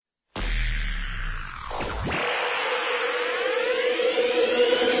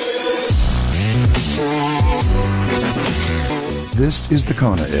This is the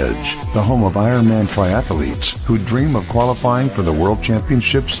Kona Edge, the home of Ironman triathletes who dream of qualifying for the World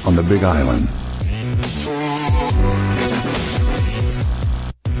Championships on the Big Island.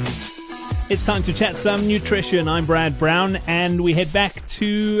 It's time to chat some nutrition. I'm Brad Brown, and we head back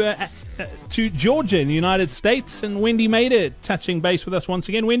to Georgia in the United States, and Wendy Mader touching base with us once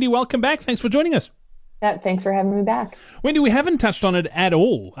again. Wendy, welcome back. Thanks for joining us. Yeah, thanks for having me back. Wendy, we haven't touched on it at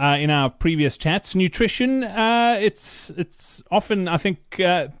all in our previous chats. Nutrition, it's often, I think,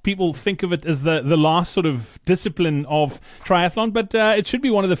 people think of it as the last sort of discipline of triathlon, but it should be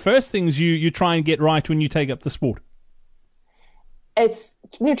one of the first things you try and get right when you take up the sport.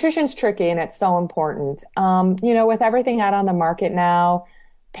 Nutrition's tricky, and it's so important. With everything out on the market now,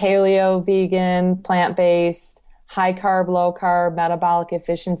 paleo, vegan, plant-based, high carb, low carb, metabolic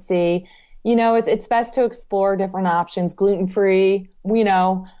efficiency, it's best to explore different options, gluten-free,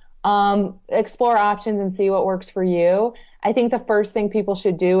 explore options and see what works for you. I think the first thing people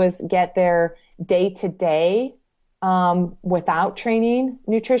should do is get their day-to-day, without training,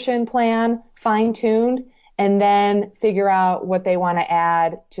 nutrition plan fine-tuned, and then figure out what they want to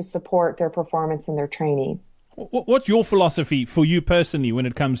add to support their performance in their training. What's your philosophy for you personally when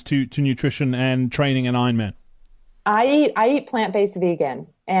it comes to nutrition and training an Ironman? I eat plant-based vegan,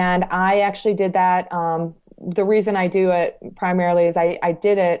 and I actually did that. The reason I do it primarily is I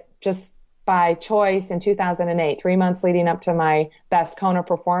did it just by choice in 2008, 3 months leading up to my best Kona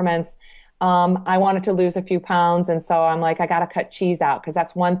performance. I wanted to lose a few pounds, and so I'm like, I got to cut cheese out because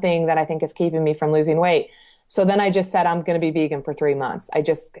that's one thing that I think is keeping me from losing weight. So then I just said I'm going to be vegan for 3 months. I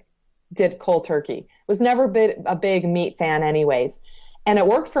just did cold turkey. Was never a big meat fan anyways, and it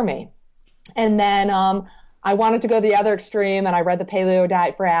worked for me. And then I wanted to go the other extreme, and I read the paleo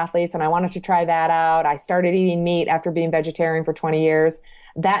diet for athletes, and I wanted to try that out. I started eating meat after being vegetarian for 20 years.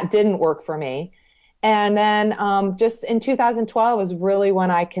 That didn't work for me. And then just in 2012 was really when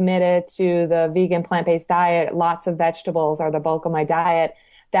I committed to the vegan plant-based diet. Lots of vegetables are the bulk of my diet.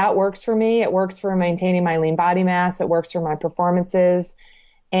 That works for me. It works for maintaining my lean body mass. It works for my performances.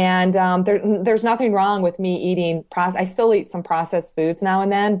 And there's nothing wrong with me eating I still eat some processed foods now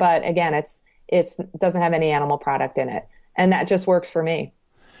and then, but again, it doesn't have any animal product in it. And that just works for me.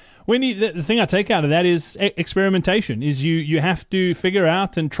 Wendy, the thing I take out of that is experimentation. Is you have to figure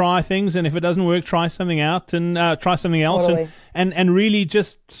out and try things, and if it doesn't work, try something out and try something else. Totally. And really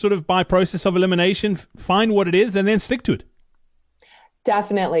just sort of by process of elimination, find what it is and then stick to it.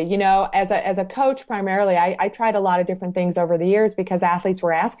 Definitely. As a coach, primarily, I tried a lot of different things over the years because athletes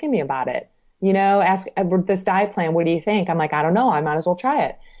were asking me about it. Ask this diet plan. What do you think? I'm like, I don't know. I might as well try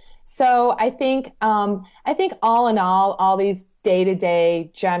it. So I think all in all these day-to-day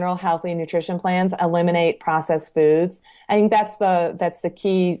general healthy nutrition plans eliminate processed foods. I think that's the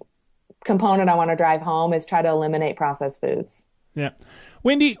key component I want to drive home is try to eliminate processed foods. Yeah.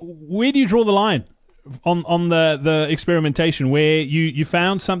 Wendy, where do you draw the line on the experimentation where you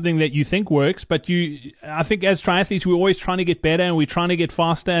found something that you think works, but I think as triathletes we're always trying to get better and we're trying to get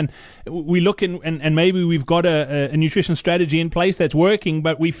faster, and we look and maybe we've got a nutrition strategy in place that's working,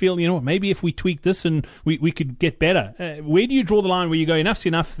 but we feel maybe if we tweak this and we could get better. Where do you draw the line where you go, enough's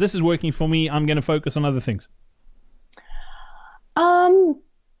enough, this is working for me, I'm going to focus on other things?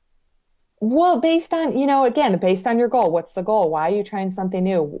 Well, based on your goal, what's the goal? Why are you trying something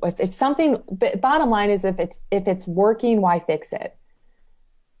new? If something, bottom line is if it's working, why fix it?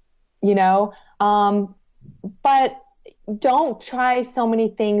 But don't try so many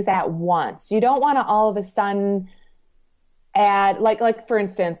things at once. You don't want to all of a sudden add, like for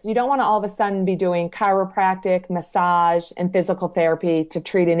instance, you don't want to all of a sudden be doing chiropractic, massage, and physical therapy to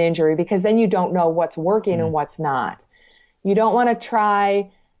treat an injury, because then you don't know what's working and what's not. You don't want to try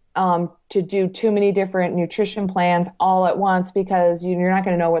to do too many different nutrition plans all at once, because you're not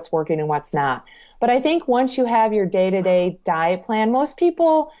going to know what's working and what's not. But I think once you have your day-to-day diet plan, most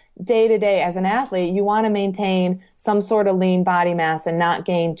people day-to-day as an athlete, you want to maintain some sort of lean body mass and not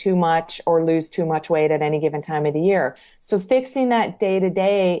gain too much or lose too much weight at any given time of the year. So fixing that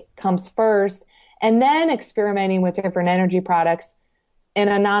day-to-day comes first, and then experimenting with different energy products in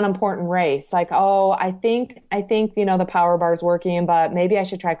a non-important race. Like, I think the power bar is working, but maybe I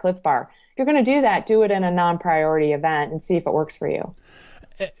should try Cliff Bar. If you're going to do that, do it in a non-priority event and see if it works for you.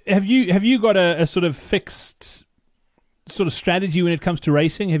 Have you got a sort of fixed sort of strategy when it comes to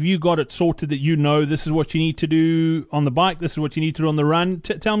racing? Have you got it sorted that this is what you need to do on the bike, this is what you need to do on the run?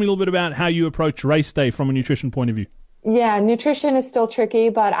 Tell me a little bit about how you approach race day from a nutrition point of view. Yeah, nutrition is still tricky,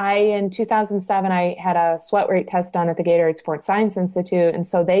 but in 2007, I had a sweat rate test done at the Gatorade Sports Science Institute, and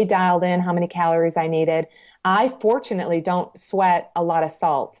so they dialed in how many calories I needed. I fortunately don't sweat a lot of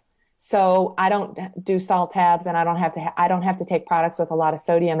salt. So I don't do salt tabs, and I don't have to take products with a lot of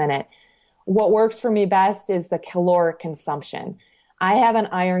sodium in it. What works for me best is the caloric consumption. I have an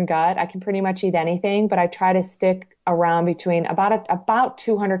iron gut. I can pretty much eat anything, but I try to stick around between about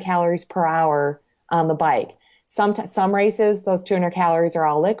 200 calories per hour on the bike. Some races, those 200 calories are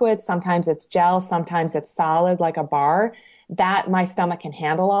all liquid. Sometimes it's gel. Sometimes it's solid, like a bar. That my stomach can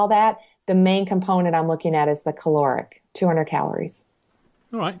handle all that. The main component I'm looking at is the caloric, 200 calories.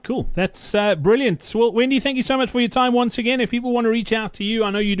 All right, cool. That's brilliant. Well, Wendy, thank you so much for your time once again. If people want to reach out to you, I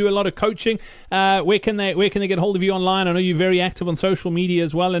know you do a lot of coaching. Where can they get hold of you online? I know you're very active on social media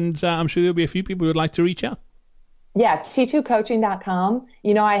as well, and I'm sure there'll be a few people who would like to reach out. Yeah, t2coaching.com.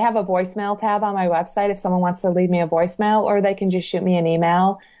 I have a voicemail tab on my website if someone wants to leave me a voicemail, or they can just shoot me an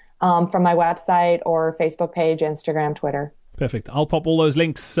email from my website or Facebook page, Instagram, Twitter. Perfect. I'll pop all those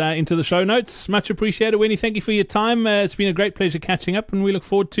links into the show notes. Much appreciated, Wendy. Thank you for your time. It's been a great pleasure catching up, and we look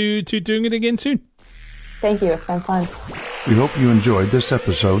forward to doing it again soon. Thank you. It's been fun. We hope you enjoyed this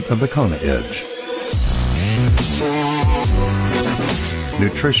episode of the Kona Edge.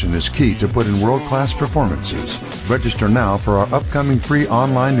 Nutrition is key to put in world-class performances. Register now for our upcoming free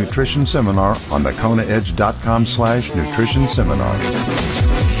online nutrition seminar on thekonaedge.com/nutrition seminar.